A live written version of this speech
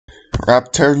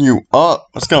Rap tearing you up.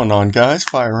 What's going on, guys?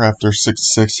 Fire Raptor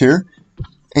 66 here,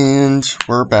 and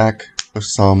we're back with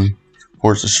some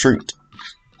Forza Street.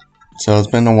 So it's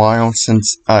been a while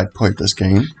since I played this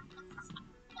game.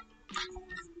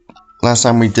 Last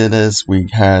time we did this, we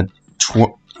had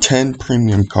 10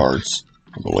 premium cards,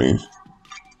 I believe.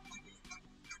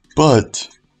 But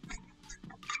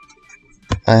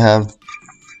I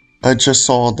just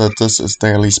saw that this is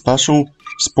daily special.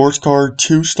 Sports card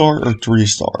 2-star or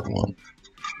 3-star one.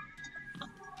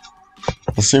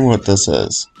 Let's see what this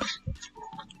is.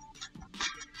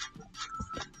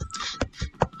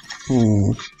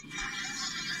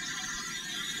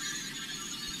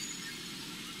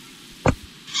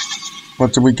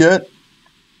 What did we get?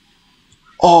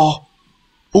 Oh!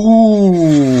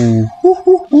 Ooh!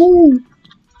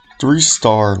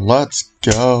 3-star, let's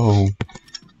go!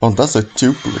 Oh, that's a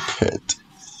duplicate.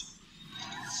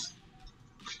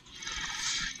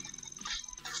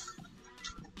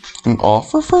 An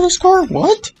offer for this car?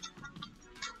 What?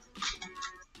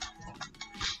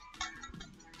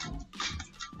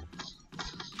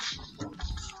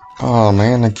 Oh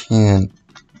man, I can't.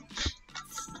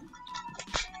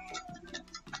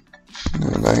 No,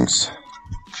 thanks.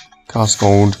 Cost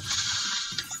gold.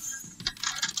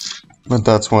 But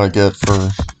that's what I get for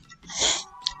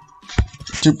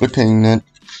duplicating it.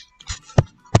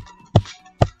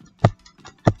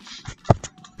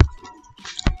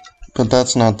 But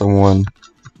that's not the one.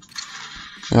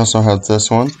 We also have this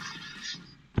one.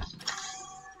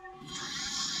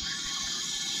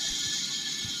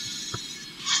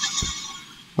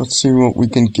 Let's see what we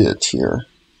can get here.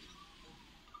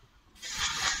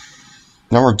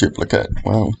 Another duplicate.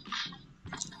 Wow.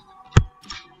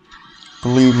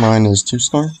 Believe mine is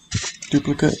 2-star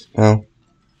duplicate. No.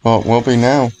 Well, it will be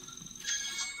now.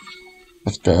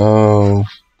 Let's go.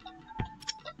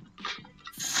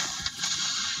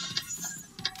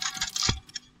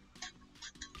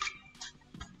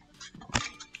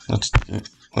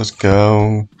 Let's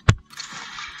go.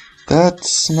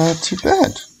 That's not too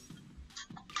bad.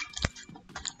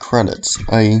 Credits.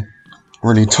 I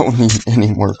really don't need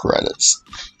any more credits.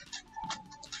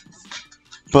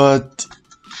 But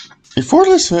before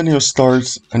this video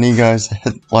starts, I need you guys to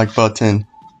hit the like button.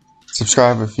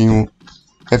 Subscribe if you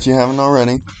haven't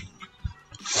already.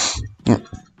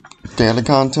 Daily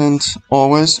content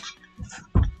always.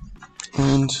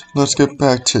 And let's get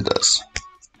back to this.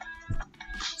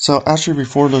 So actually,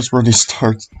 before this really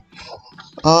starts,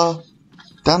 down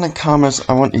in the comments,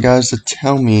 I want you guys to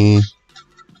tell me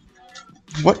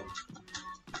what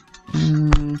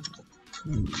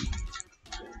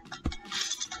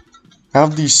out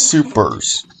of these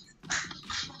supers,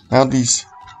 out of these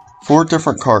 4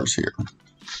 different cards here,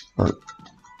 or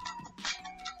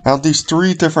out of these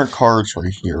 3 different cards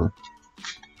right here,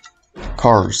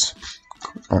 card,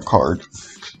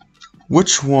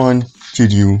 which one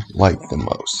did you like the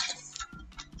most?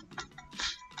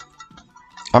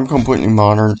 I'm completely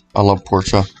modern. I love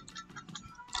Porsche.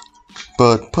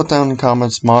 But put down in the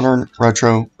comments modern,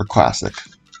 retro, or classic.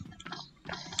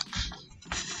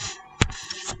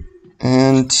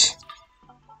 And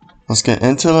let's get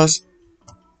into this.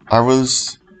 I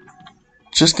was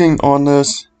just getting on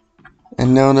this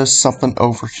and noticed something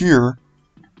over here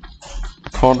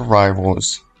called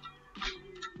Rivals.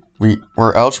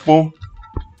 We're eligible.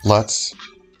 Let's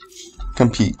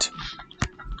compete.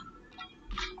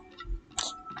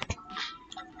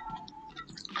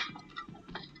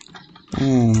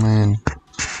 Oh man.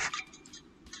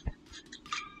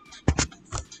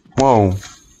 Whoa.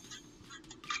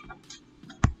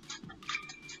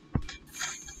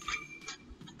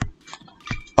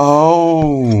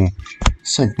 Oh,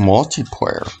 it's like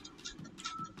multiplayer.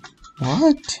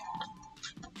 What?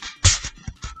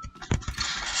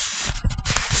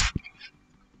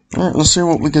 Alright, let's see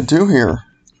what we can do here.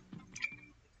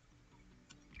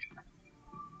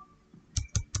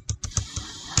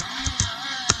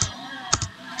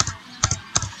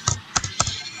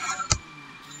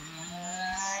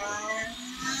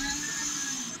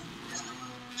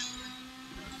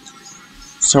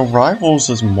 So Rivals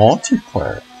is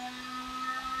multiplayer.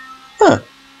 Huh.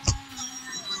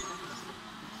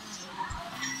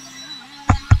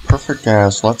 Perfect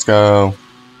gas, let's go.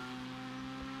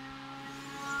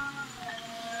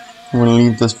 I'm gonna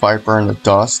leave this Viper in the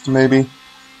dust, maybe?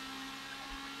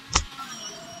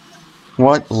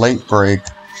 What? Late break.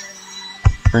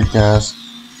 Great gas.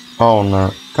 Oh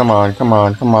no. Come on, come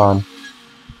on, come on.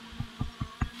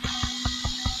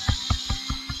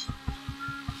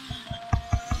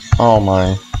 Oh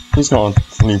my. He's gonna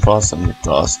leave us in the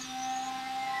dust.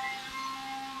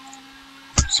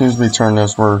 As soon as we turn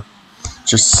this, we're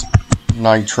just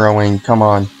nitroing. Come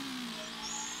on.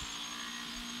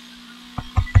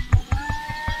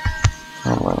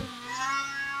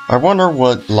 I wonder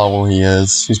what level he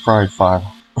is. He's probably 5.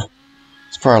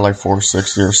 He's probably like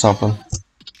 460 or something.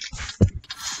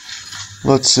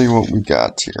 Let's see what we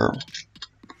got here.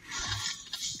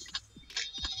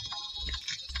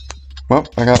 Well,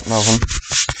 I got nothing.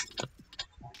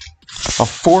 A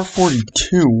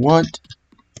 442, what?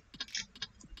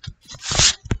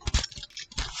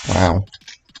 Wow.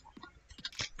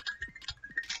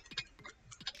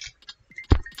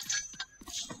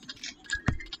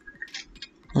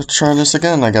 Let's try this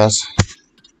again, I guess.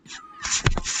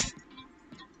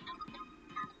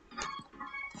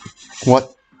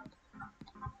 What?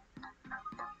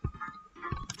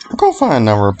 I'll go find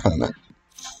another opponent.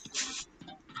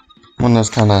 One that's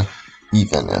kind of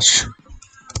even-ish.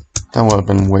 That would have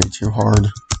been way too hard.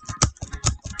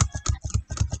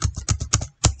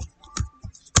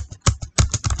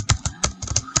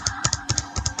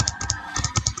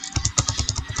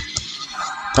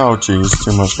 Oh jeez,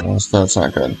 too much gas. That's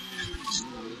not good.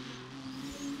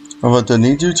 Oh, but did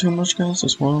he do too much gas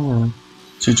as well, or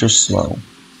is he just slow?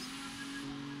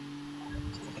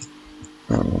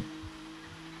 I don't know.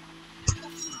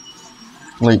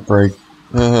 Late break.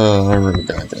 I really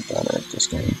gotta get better at this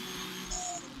game.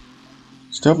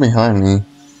 Still behind me.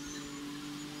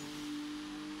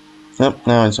 Yep,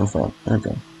 now he's in front. There we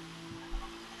go.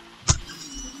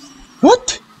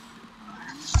 What?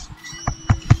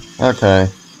 Okay.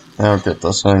 I don't get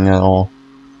this thing at all.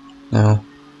 No.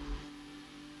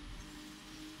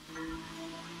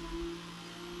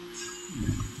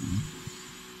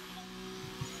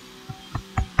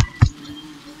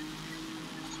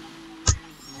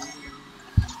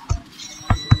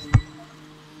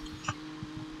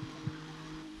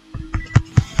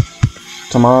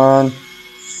 Come on.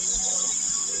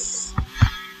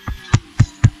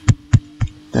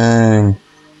 Dang.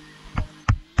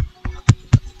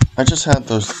 I just had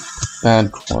those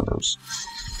bad corners.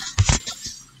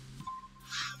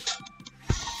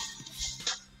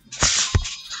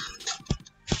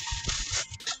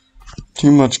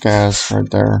 Too much gas right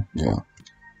there. Yeah.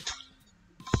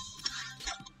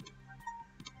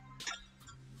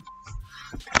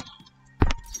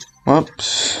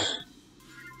 Whoops.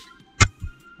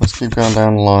 Let's keep going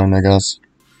down the line, I guess.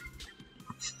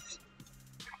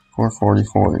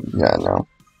 444. Yeah, no.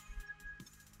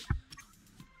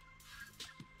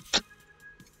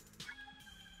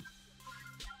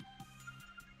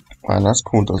 Wow, that's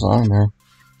cool design there.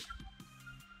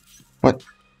 What?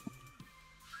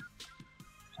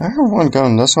 I have one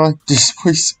going this way? Just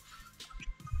please.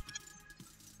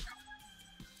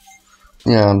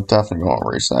 Yeah, I'm definitely gonna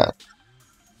erase that.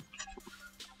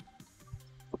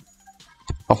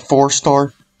 A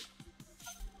 4-star?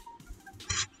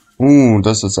 Ooh,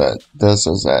 this is it. This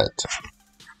is it.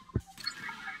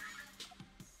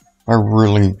 I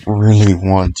really, really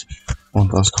want one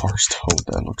of those cars towed.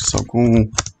 That looks so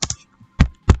cool.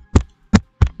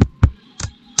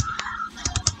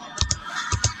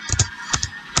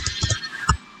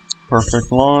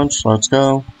 Perfect launch. Let's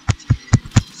go.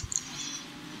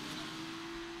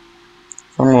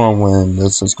 If I'm gonna win,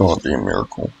 this is gonna be a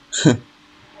miracle.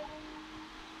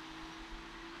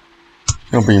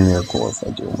 It'll be a miracle if I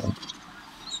do win.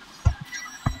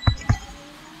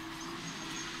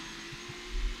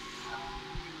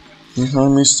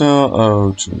 Behind me still?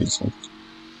 Oh, jeez.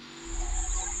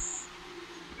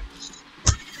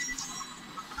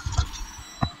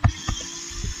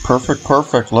 Perfect,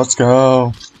 perfect. Let's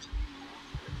go.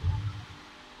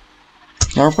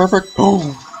 Now perfect. Oh,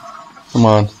 come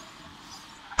on.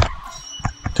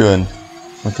 Good.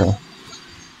 Okay.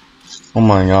 Oh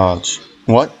my gosh.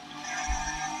 What?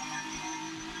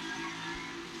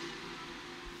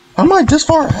 How am I this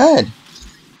far ahead?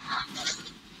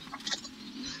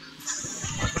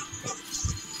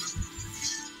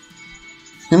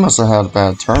 He must have had a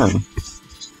bad turn.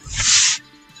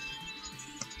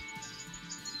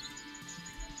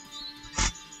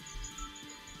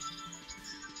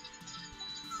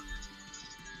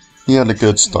 He had a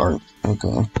good start.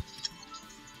 Okay.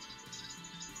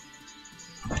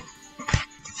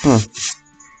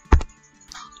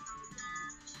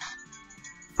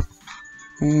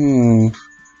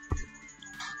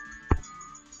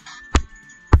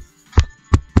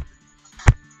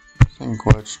 Thing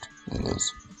glitched. It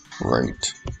is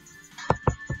right.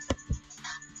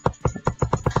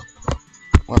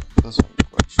 What? This one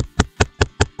glitched.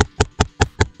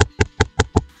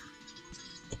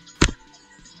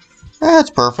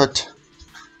 That's perfect.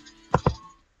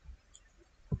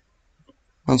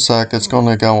 One sec, it's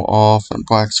gonna go off and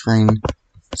black screen.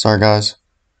 Sorry guys.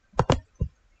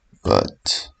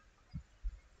 but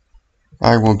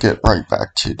I will get right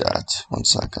back to that. 1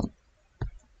 second.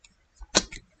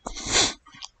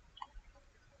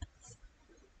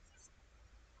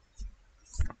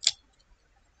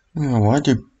 Yeah, why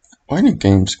do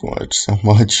games glitch so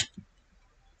much?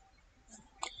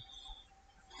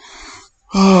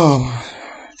 Oh,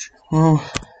 well,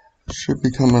 should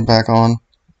be coming back on.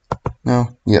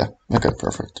 No? Yeah. Okay,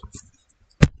 perfect.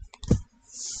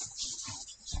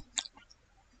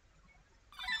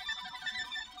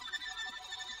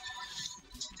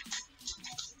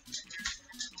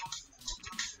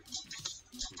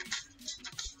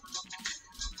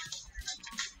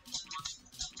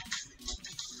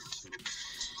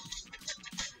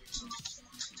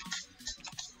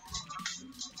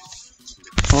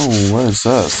 Oh, what is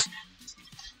this?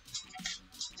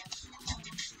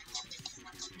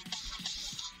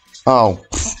 Oh.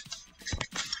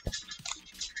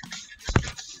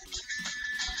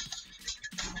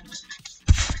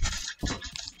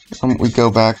 We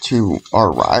go back to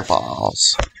our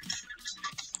rivals.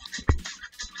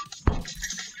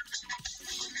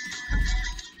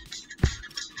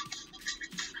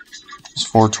 It's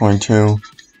 422.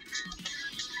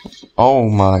 Oh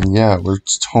my, yeah, we're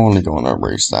totally going to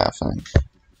erase that thing.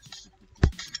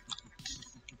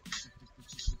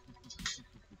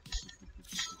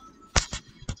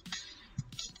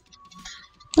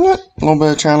 Yeah, a little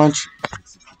bit of challenge.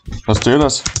 Let's do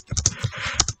this.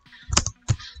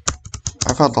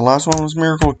 I thought the last one was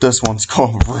Miracle. This one's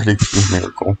called Ready for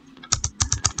Miracle.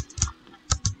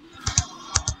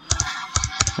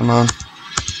 Come on.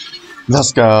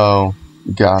 Let's go.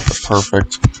 Got the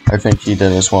perfect. I think he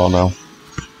did as well, though.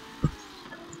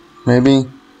 Maybe?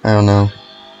 I don't know.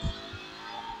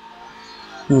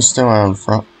 He was still out in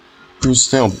front. He was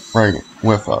still right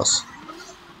with us.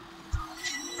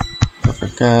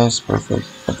 Perfect guess. Perfect.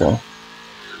 Okay.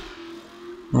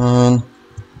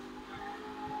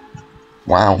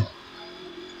 Wow.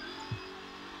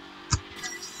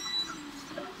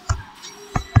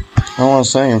 I don't want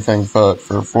to say anything, but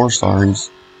for a 4-star, he's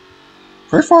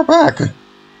pretty far back.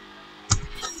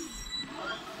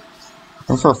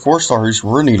 And for a 4-star, he's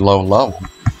really low level.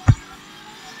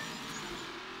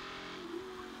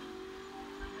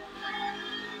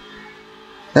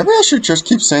 Maybe I should just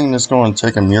keep saying it's going to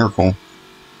take a miracle.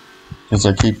 Because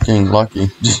I keep getting lucky.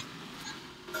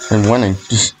 And winning.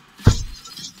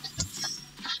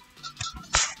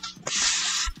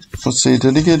 Let's see,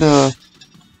 did he get a...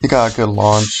 He got a good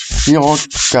launch. He all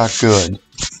got good.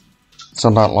 So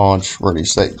that launch really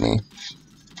saved me.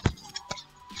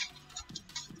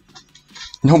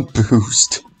 No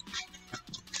boost.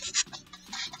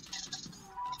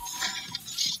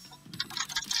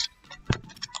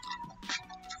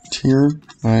 Tier,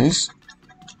 nice.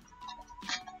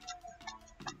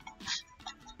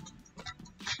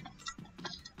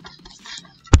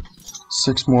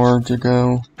 Six more to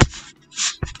go.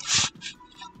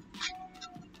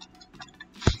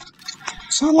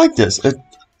 It's not like this.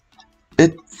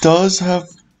 It does have...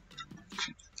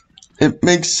 It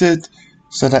makes it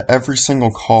so that every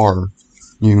single car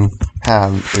you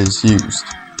have is used.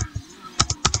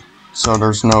 So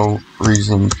there's no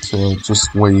reason to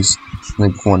just waste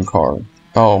like one car.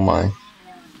 Oh my.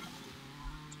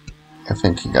 I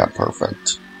think he got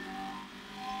perfect.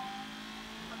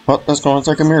 Well, that's going to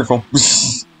take a miracle.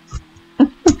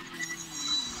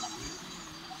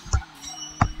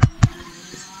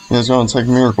 Yeah, it's going to take a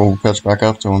miracle to catch back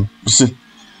up to him.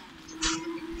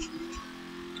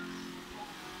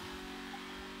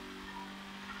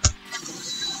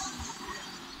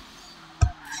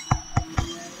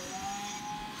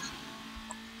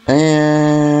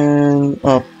 And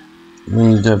up.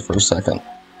 We did for a second.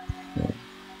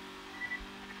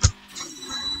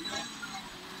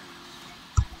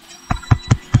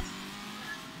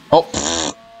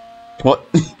 Oh, what?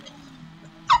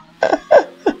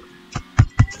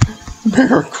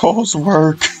 Miracles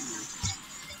work.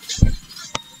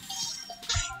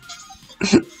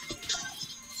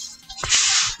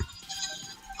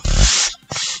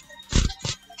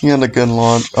 He had a good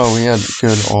launch. Oh, he had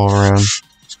good all around.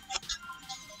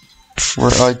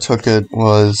 Where I took it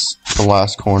was the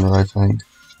last corner, I think.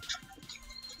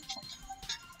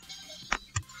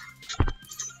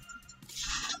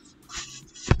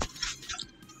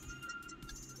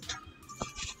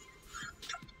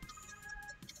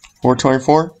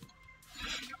 $424?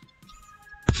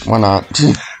 Why not?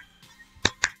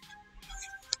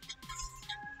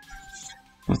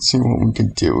 Let's see what we can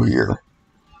do here.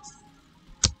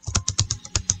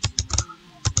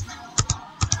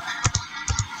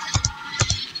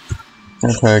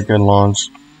 Okay, good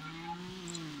launch.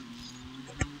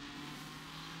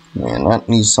 Man, that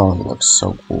Nissan looks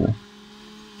so cool.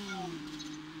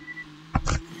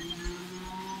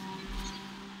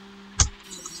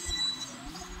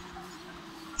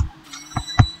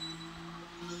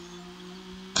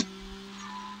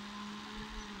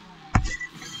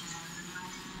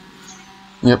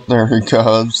 Yep, there he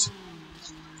goes.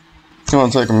 It's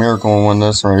gonna take a miracle and win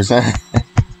this race.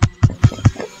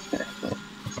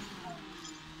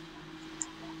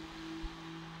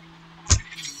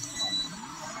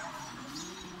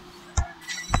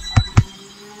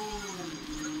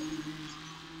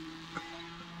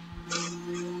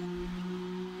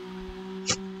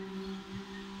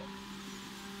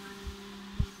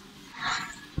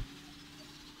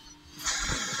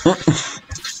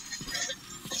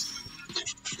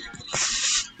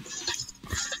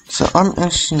 So I'm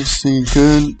interested to see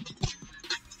good.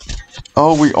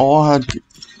 Oh, we all had.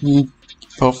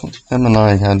 Both him and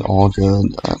I had all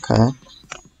good. Okay.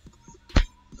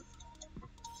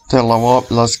 Then level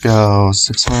up. Let's go.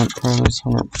 600 credits,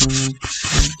 100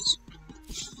 credits.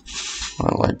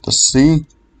 I like to see.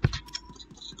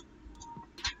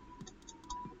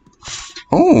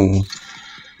 Oh,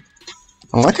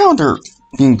 I like how they're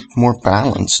being more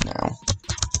balanced now.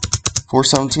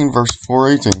 417 versus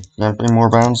 418. Can't be more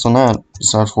balanced than that.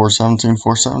 Besides 417,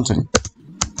 417.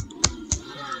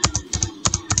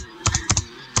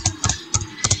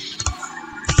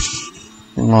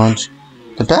 Launch.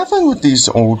 The bad thing with these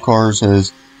old cars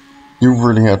is you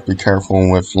really have to be careful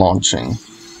with launching.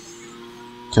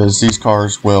 Because these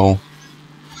cars will,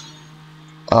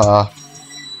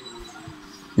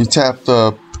 you tap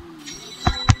the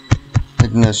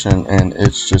ignition and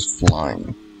it's just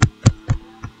flying.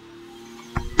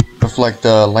 With like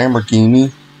the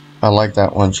Lamborghini, I like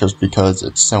that one just because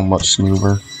it's so much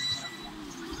smoother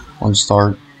on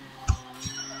start.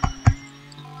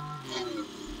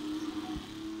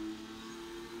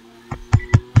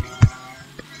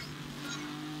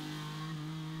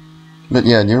 But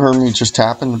yeah, you heard me just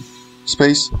tapping the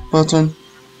space button?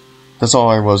 That's all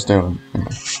I was doing. I'm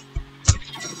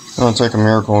gonna take a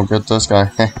miracle and get this guy.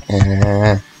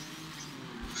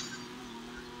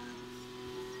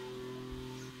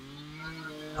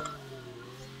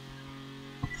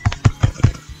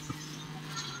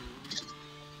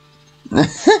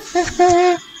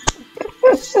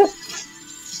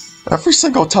 Every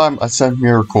single time I said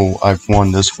miracle, I've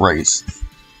won this race.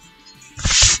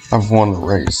 I've won the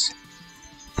race.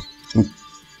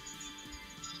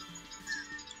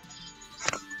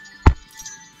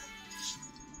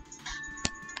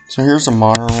 So here's a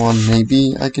modern one.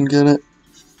 Maybe I can get it.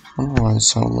 I don't know why it's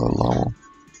so low level.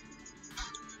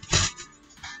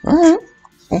 Alright.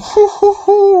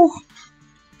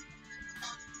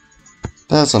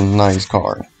 That's a nice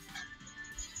car.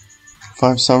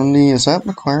 570, is that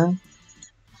McLaren?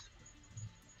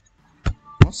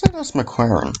 I'll say that's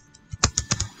McLaren.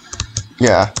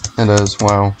 Yeah, it is.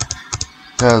 Wow.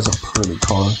 That is a pretty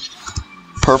car.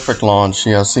 Perfect launch.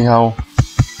 Yeah, see how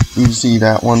easy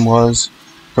that one was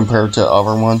compared to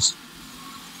other ones?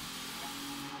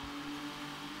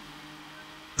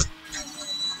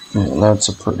 Yeah, that's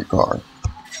a pretty car.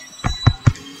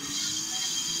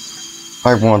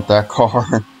 I want that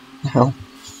car now.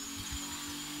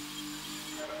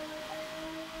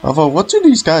 Although, what do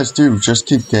these guys do? Just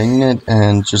keep getting it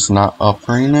and just not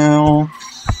upgrade now?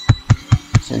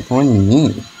 It's like, what do you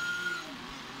mean?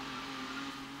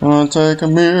 I'll take a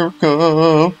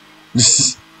miracle.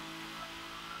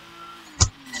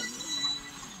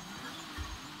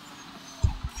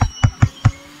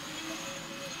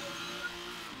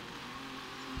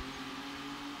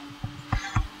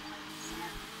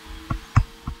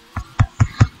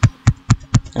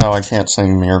 Oh, I can't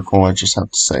sing miracle, I just have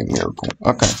to say miracle.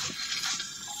 Okay.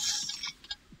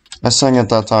 I sang it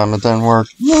that time, it didn't work.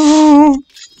 No!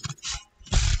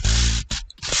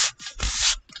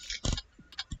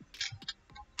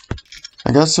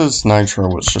 I guess his nitro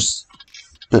was just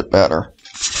a bit better.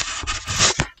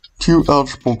 2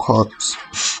 eligible cars.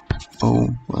 Oh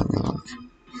my gosh.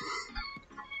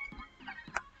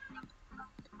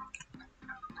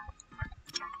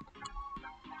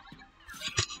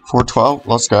 $412,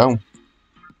 let's go.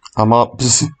 I'm up. I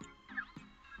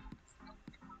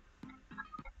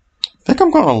think I'm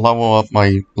gonna level up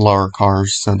my lower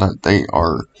cars so that they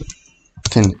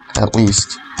can at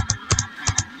least.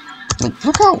 Like,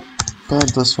 look how bad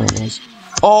this one is.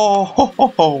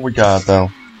 Oh, we got it though.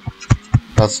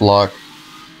 That's luck.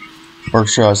 Or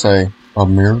should I say, a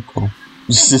miracle.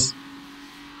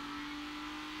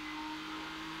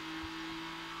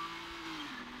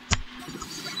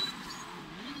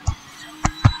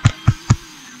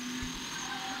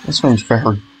 This one's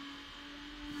very...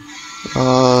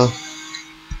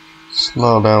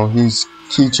 Slow down.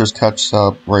 He just catches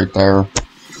up right there.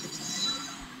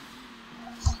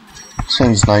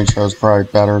 Seems Nitro's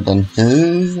probably better than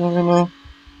his, I don't know.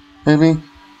 Maybe?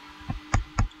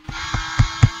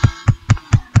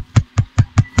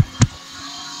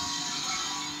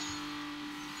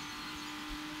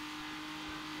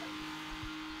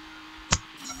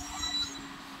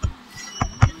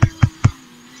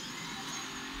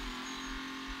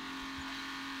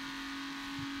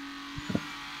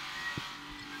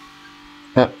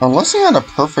 Unless he had a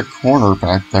perfect corner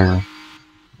back there.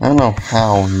 I don't know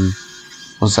how he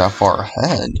was that far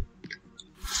ahead.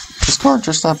 Is this car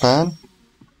just that bad?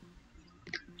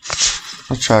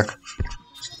 Let's check.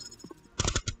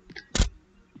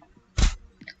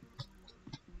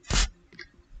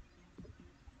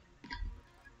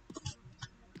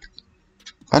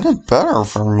 I did better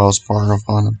for the most part of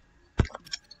him.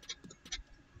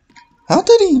 How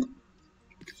did he?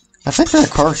 I think that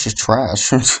car's just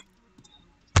trash.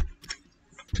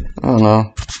 I don't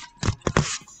know.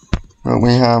 But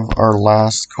we have our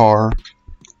last car.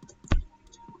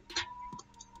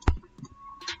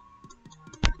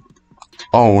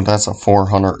 Oh, that's a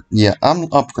 400. Yeah, I'm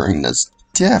upgrading this.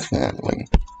 Definitely.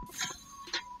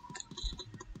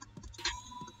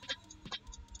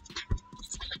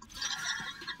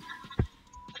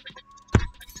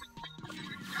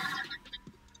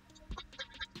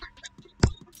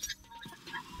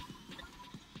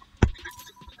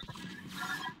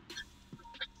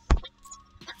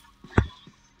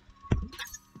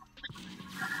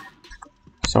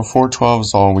 So 412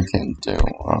 is all we can do.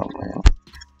 Oh man.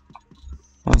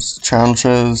 Those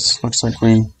challenges. Looks like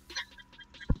we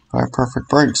got perfect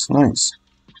brakes. Nice.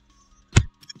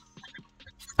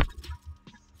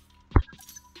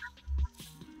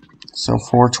 So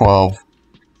 412.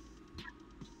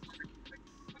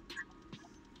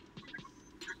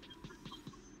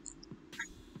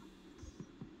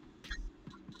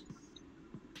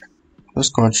 This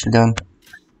glitched again.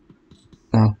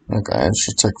 No, okay, it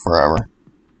should take forever.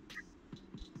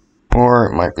 Or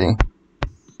it might be.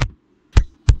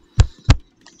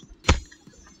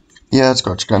 Yeah, it's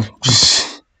glitched again.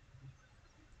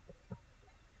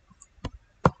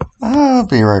 I'll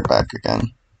be right back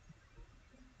again.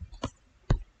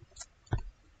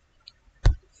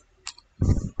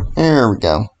 There we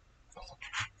go.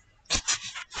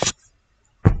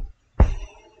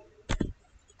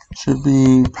 Should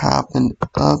be popping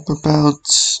up about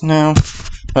now.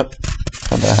 How'd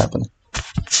that happen?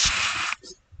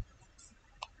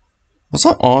 Was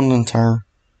that on the entire?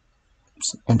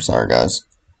 I'm sorry, guys.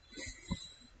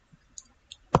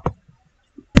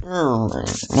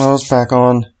 Alright, well, it's back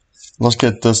on. Let's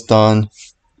get this done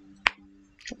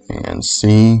and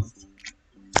see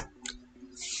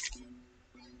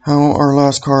how our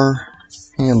last car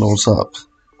handles up.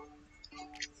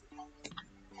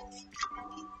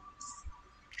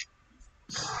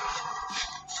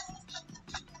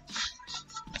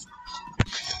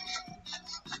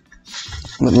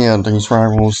 But yeah, these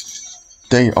rivals,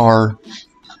 they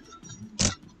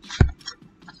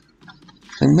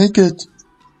make it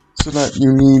so that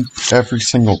you need every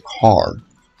single car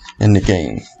in the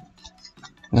game.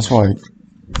 That's why,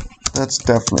 that's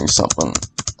definitely something.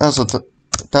 That's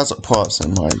a plus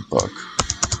in my book.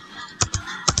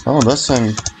 Oh, this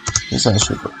thing is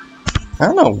actually, I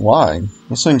don't know why.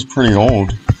 This thing's pretty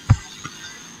old.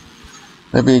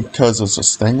 Maybe because it's a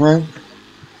Stingray?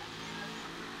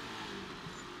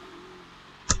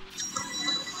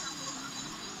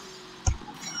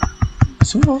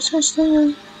 Is he also a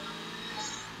Stingray?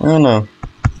 I don't know.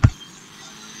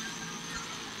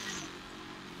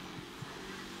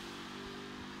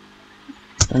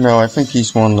 No, I think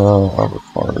he's one of the other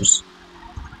cars.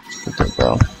 Let's get that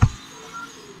down.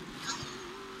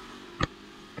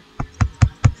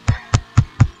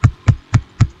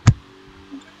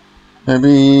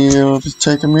 Maybe it'll just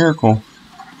take a miracle.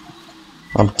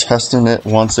 I'm testing it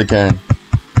once again.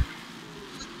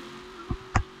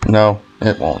 No,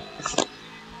 it won't.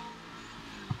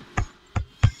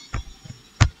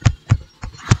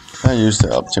 I used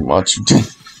it up too much.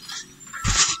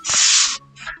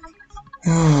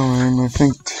 Oh, and I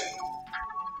think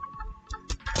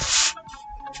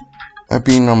I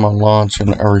beat on my launch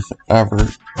and every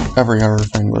other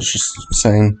thing was just the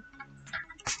same.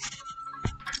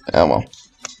 Yeah, well,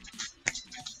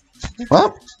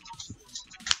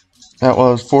 that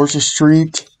was Forza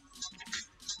Street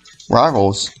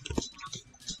Rivals.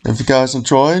 If you guys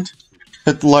enjoyed,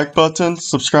 hit the like button,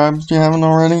 subscribe if you haven't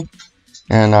already,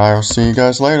 and I'll see you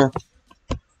guys later.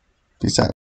 Peace out.